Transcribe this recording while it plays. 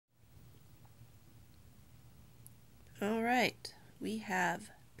Alright, we have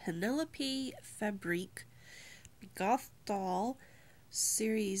Penelope Fabrique, Begoth Doll,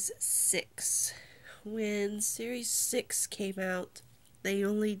 Series 6. When Series 6 came out, they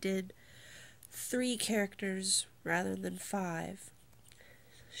only did 3 characters rather than 5.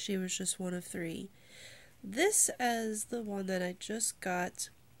 She was just one of 3. This is the one that I just got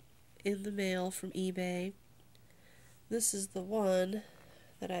in the mail from eBay. This is the one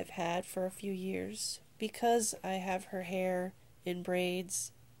that I've had for a few years. Because I have her hair in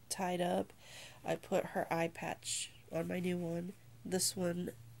braids tied up, I put her eye patch on my new one. This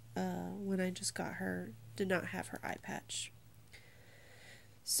one, when I just got her, did not have her eye patch.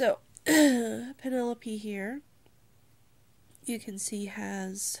 So, Penelope here, you can see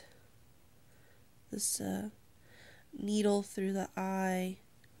has this needle through the eye,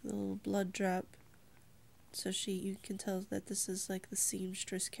 the little blood drop. So you can tell that this is like the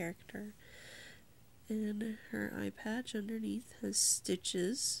seamstress character. And her eye patch underneath has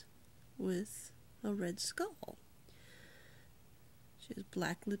stitches with a red skull. She has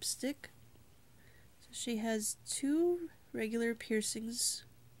black lipstick. So she has 2 regular piercings,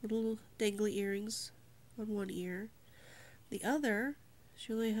 little dangly earrings on one ear. The other,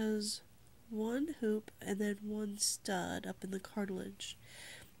 she only has 1 hoop and then 1 stud up in the cartilage.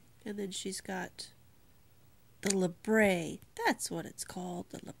 And then she's got the labrae. That's what it's called,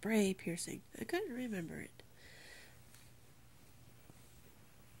 the labrae piercing. I couldn't remember it.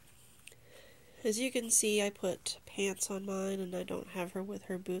 As you can see, I put pants on mine, and I don't have her with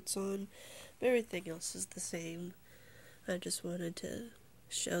her boots on. But everything else is the same. I just wanted to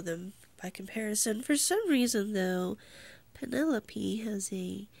show them by comparison. For some reason, though, Penelope has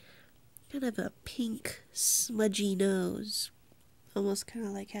a kind of a pink, smudgy nose. Almost kind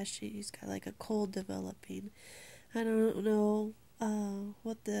of like how she's got like a cold developing. I don't know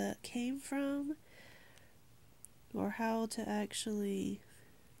what that came from or how to actually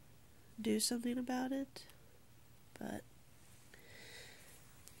do something about it. But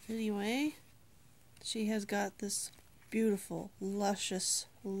anyway, she has got this beautiful, luscious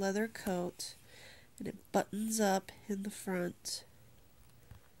leather coat, and it buttons up in the front.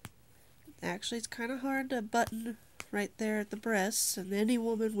 Actually, it's kind of hard to button right there at the breasts, and any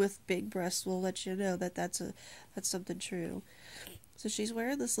woman with big breasts will let you know that that's something true. So she's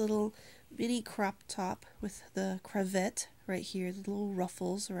wearing this little mini crop top with the cravat right here, the little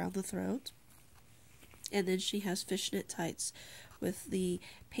ruffles around the throat, and then she has fishnet tights with the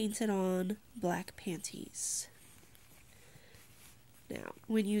painted on black panties. Now,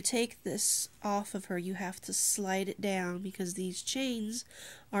 when you take this off of her, you have to slide it down because these chains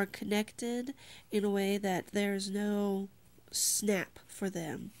are connected in a way that there's no snap for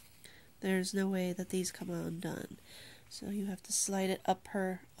them. There's no way that these come undone. So you have to slide it up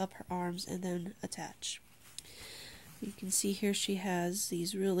her arms and then attach. You can see here she has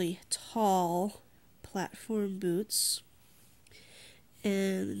these really tall platform boots.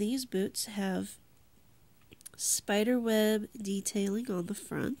 And these boots have spiderweb detailing on the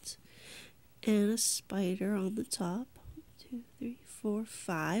front and a spider on the top. 1, 2, 3, 4,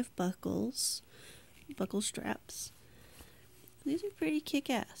 5 buckle straps. These are pretty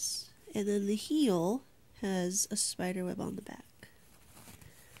kick-ass. And then the heel has a spiderweb on the back.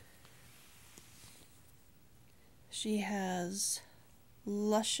 She has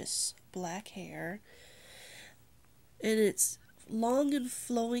luscious black hair, and it's long and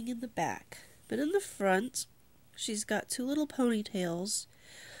flowing in the back, but in the front she's got 2 little ponytails,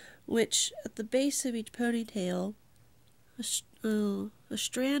 which at the base of each ponytail, a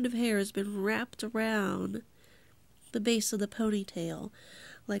strand of hair has been wrapped around the base of the ponytail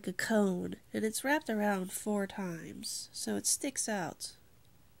like a cone, and it's wrapped around 4 times, so it sticks out.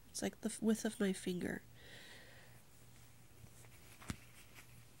 It's like the width of my finger.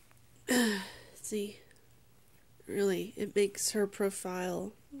 See, really, it makes her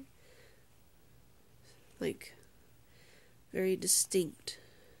profile like very distinct.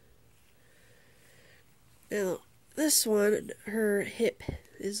 Now, this one, her hip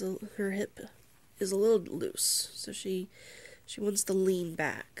is a little loose, so she wants to lean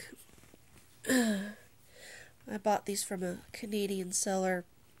back. I bought these from a Canadian seller.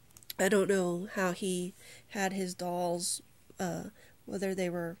 I don't know how he had his dolls, whether they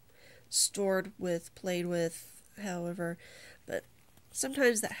were stored with, played with, however, but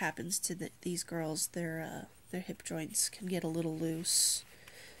sometimes that happens to these girls. Their hip joints can get a little loose.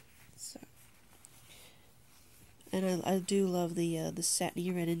 So, and I do love the satiny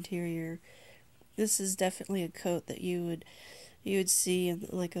red interior. This is definitely a coat that you would see in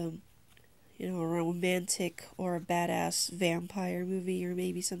like a a romantic or a badass vampire movie, or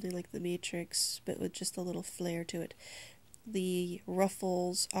maybe something like The Matrix, but with just a little flair to it. The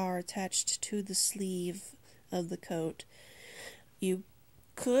ruffles are attached to the sleeve of the coat. You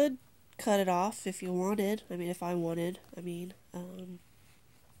could cut it off if you wanted. I mean, if I wanted.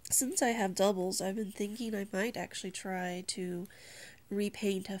 Since I have doubles, I've been thinking I might actually try to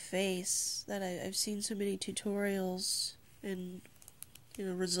repaint a face. That I've seen so many tutorials and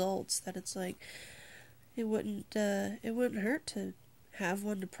results that it's like it wouldn't hurt to have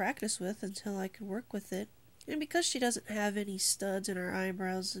one to practice with until I could work with it. And because she doesn't have any studs in her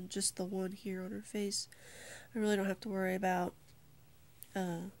eyebrows and just the one here on her face, I really don't have to worry about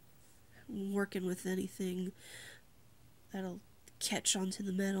working with anything that'll catch onto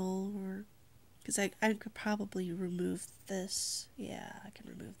the metal, or because I could probably remove this. Yeah, I can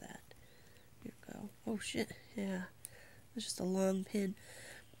remove that. Here we go. Oh shit, yeah. It's just a long pin.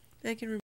 I can